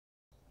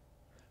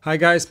Hi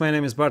guys, my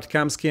name is Bart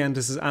Kamski and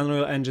this is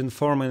Unreal Engine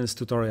 4 minutes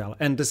tutorial,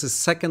 and this is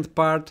second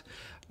part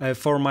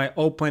for my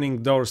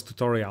opening doors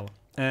tutorial.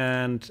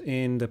 And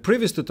in the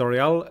previous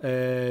tutorial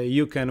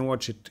you can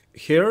watch it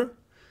here,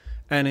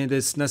 and it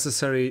is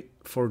necessary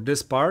for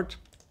this part.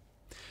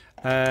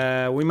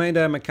 We made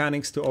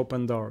mechanics to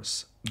open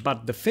doors,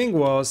 but the thing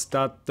was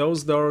that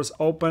those doors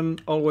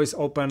always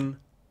open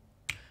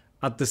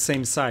at the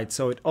same side,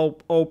 so it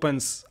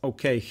opens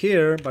okay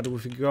here, but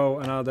if we go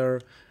another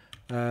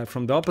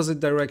from the opposite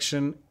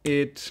direction,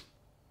 it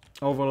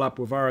overlap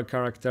with our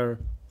character.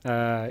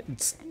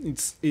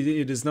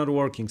 It is not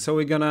working. So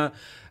we're gonna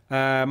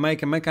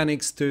make a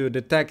mechanics to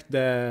detect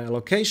the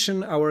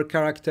location our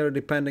character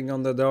depending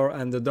on the door,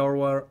 and the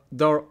door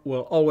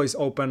will always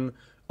open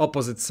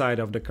opposite side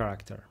of the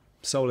character.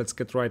 So let's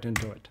get right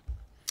into it.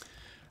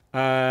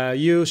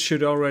 You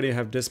should already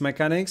have this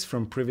mechanics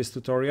from previous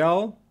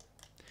tutorial,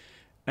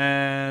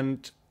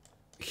 and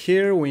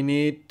here we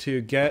need to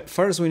get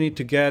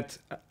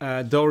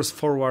doors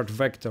forward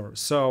vector.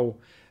 So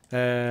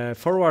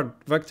forward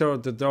vector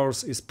of the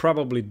doors is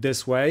probably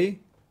this way.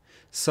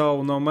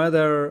 So no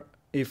matter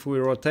if we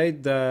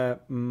rotate the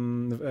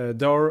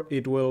door,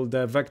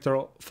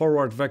 the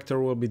forward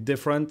vector will be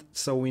different.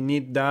 So we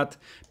need that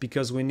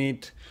because we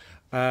need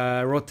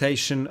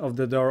rotation of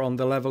the door on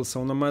the level.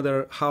 So no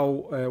matter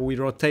how we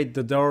rotate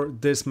the door,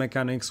 this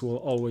mechanics will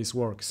always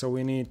work. So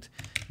we need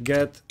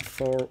get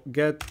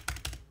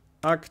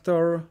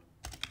actor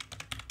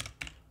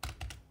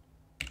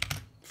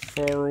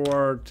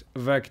forward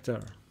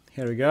vector.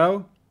 Here we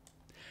go.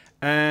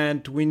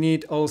 And we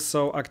need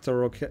also actor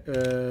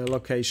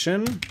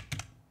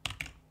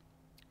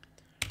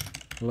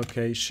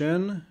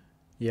location,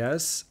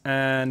 yes,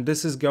 and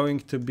this is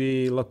going to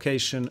be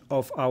location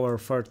of our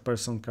third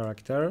person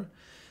character.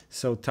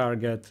 So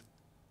target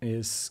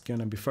is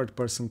gonna be third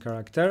person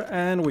character,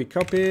 and we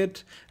copy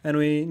it, and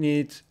we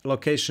need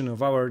location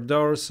of our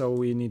door, so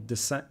we need the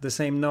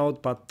same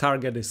node, but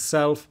target is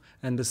self,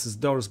 and this is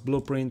doors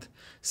blueprint,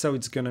 so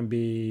it's gonna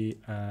be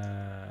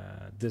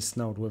this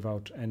node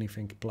without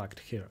anything plugged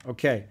here.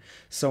 Okay,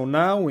 so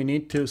now we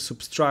need to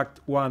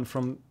subtract one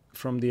from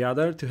the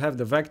other to have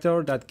the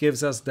vector that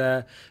gives us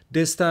the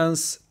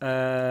distance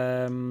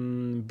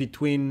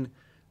between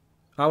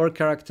our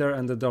character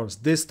and the doors,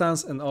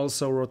 distance and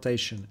also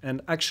rotation. And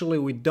actually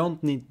we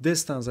don't need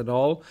distance at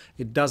all,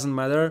 it doesn't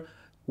matter,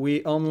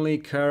 we only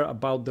care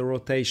about the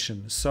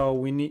rotation. So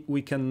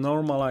we can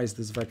normalize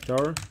this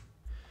vector,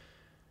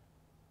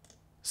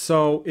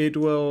 so it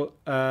will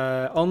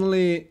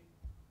only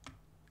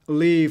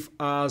leave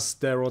us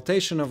the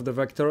rotation of the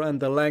vector,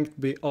 and the length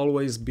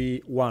always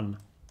be 1.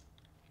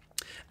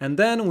 And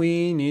then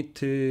we need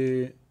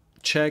to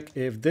check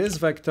if this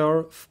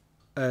vector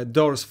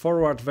doors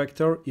forward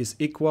vector is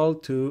equal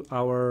to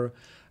our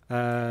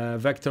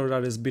vector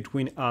that is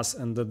between us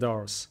and the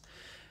doors.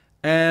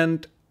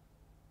 And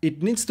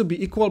it needs to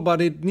be equal,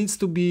 but it needs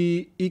to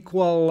be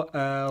equal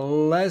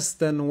less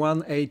than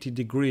 180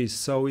 degrees.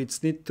 So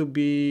it's need to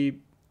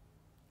be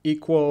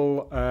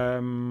equal,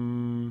 how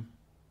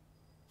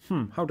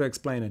to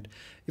explain it?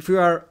 If you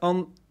are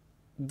on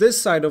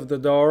this side of the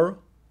door,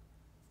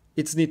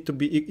 it needs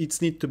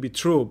to be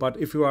true, but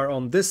if you are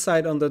on this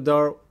side on the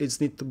door, it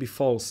needs to be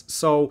false.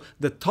 So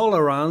the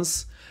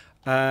tolerance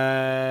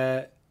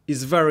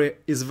is very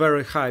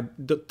high.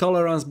 The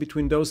tolerance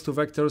between those two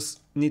vectors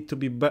need to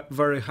be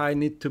very high,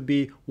 need to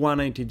be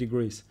 180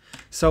 degrees.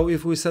 So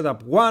if we set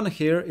up 1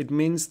 here, it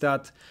means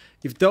that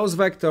if those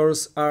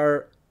vectors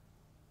are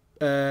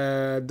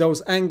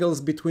those angles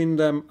between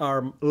them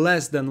are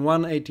less than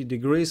 180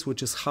 degrees,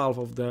 which is half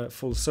of the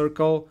full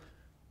circle,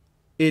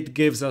 it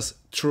gives us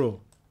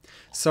true.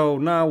 So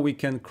now we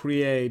can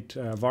create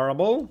a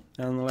variable,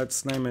 and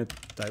let's name it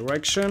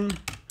direction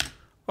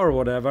or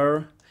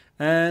whatever,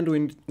 and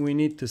we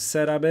need to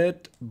set up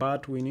it,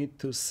 but we need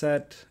to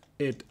set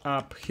it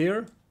up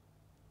here,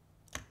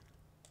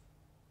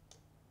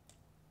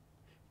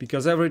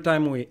 because every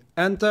time we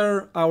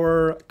enter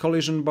our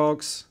collision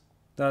box,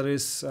 that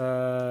is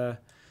our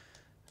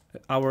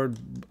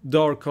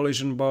door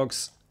collision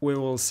box, we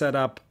will set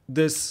up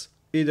this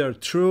either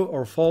true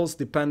or false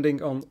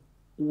depending on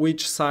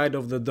which side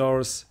of the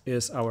doors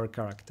is our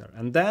character.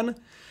 And then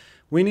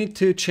we need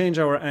to change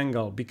our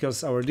angle,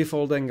 because our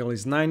default angle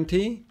is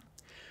 90,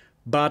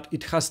 but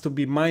it has to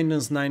be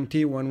minus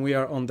 90 when we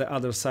are on the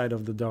other side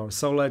of the door.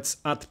 So let's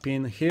add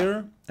pin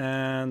here,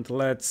 and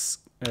let's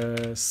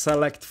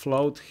select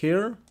float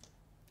here.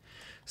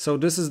 So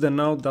this is the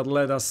node that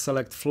let us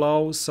select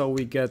flow, so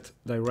we get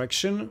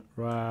direction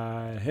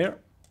right here,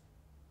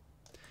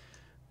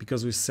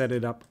 because we set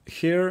it up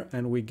here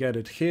and we get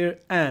it here.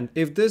 And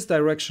if this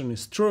direction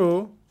is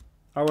true,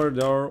 our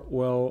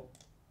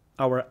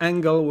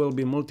angle will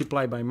be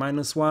multiplied by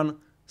 -1.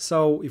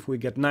 So if we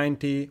get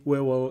 90, we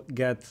will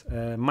get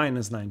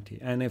minus 90.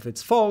 And if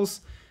it's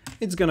false,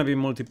 it's gonna be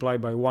multiplied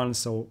by 1,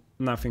 so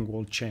nothing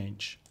will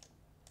change.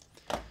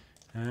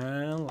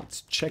 And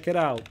let's check it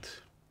out.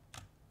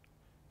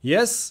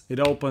 Yes, it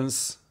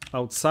opens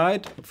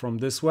outside from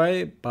this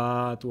way,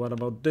 but what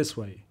about this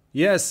way?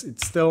 Yes,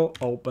 it still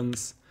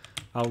opens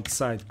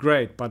outside.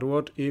 Great, but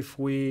what if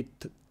we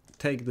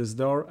take this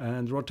door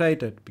and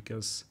rotate it?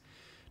 Because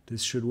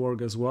this should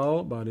work as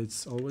well, but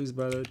it's always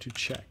better to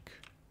check.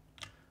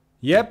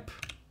 Yep.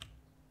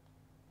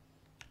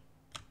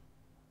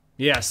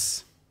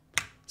 Yes,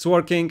 it's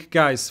working.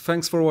 Guys,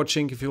 thanks for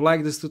watching. If you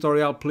like this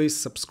tutorial, please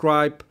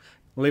subscribe,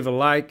 leave a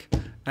like,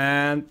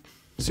 and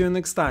see you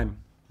next time.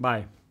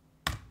 Bye.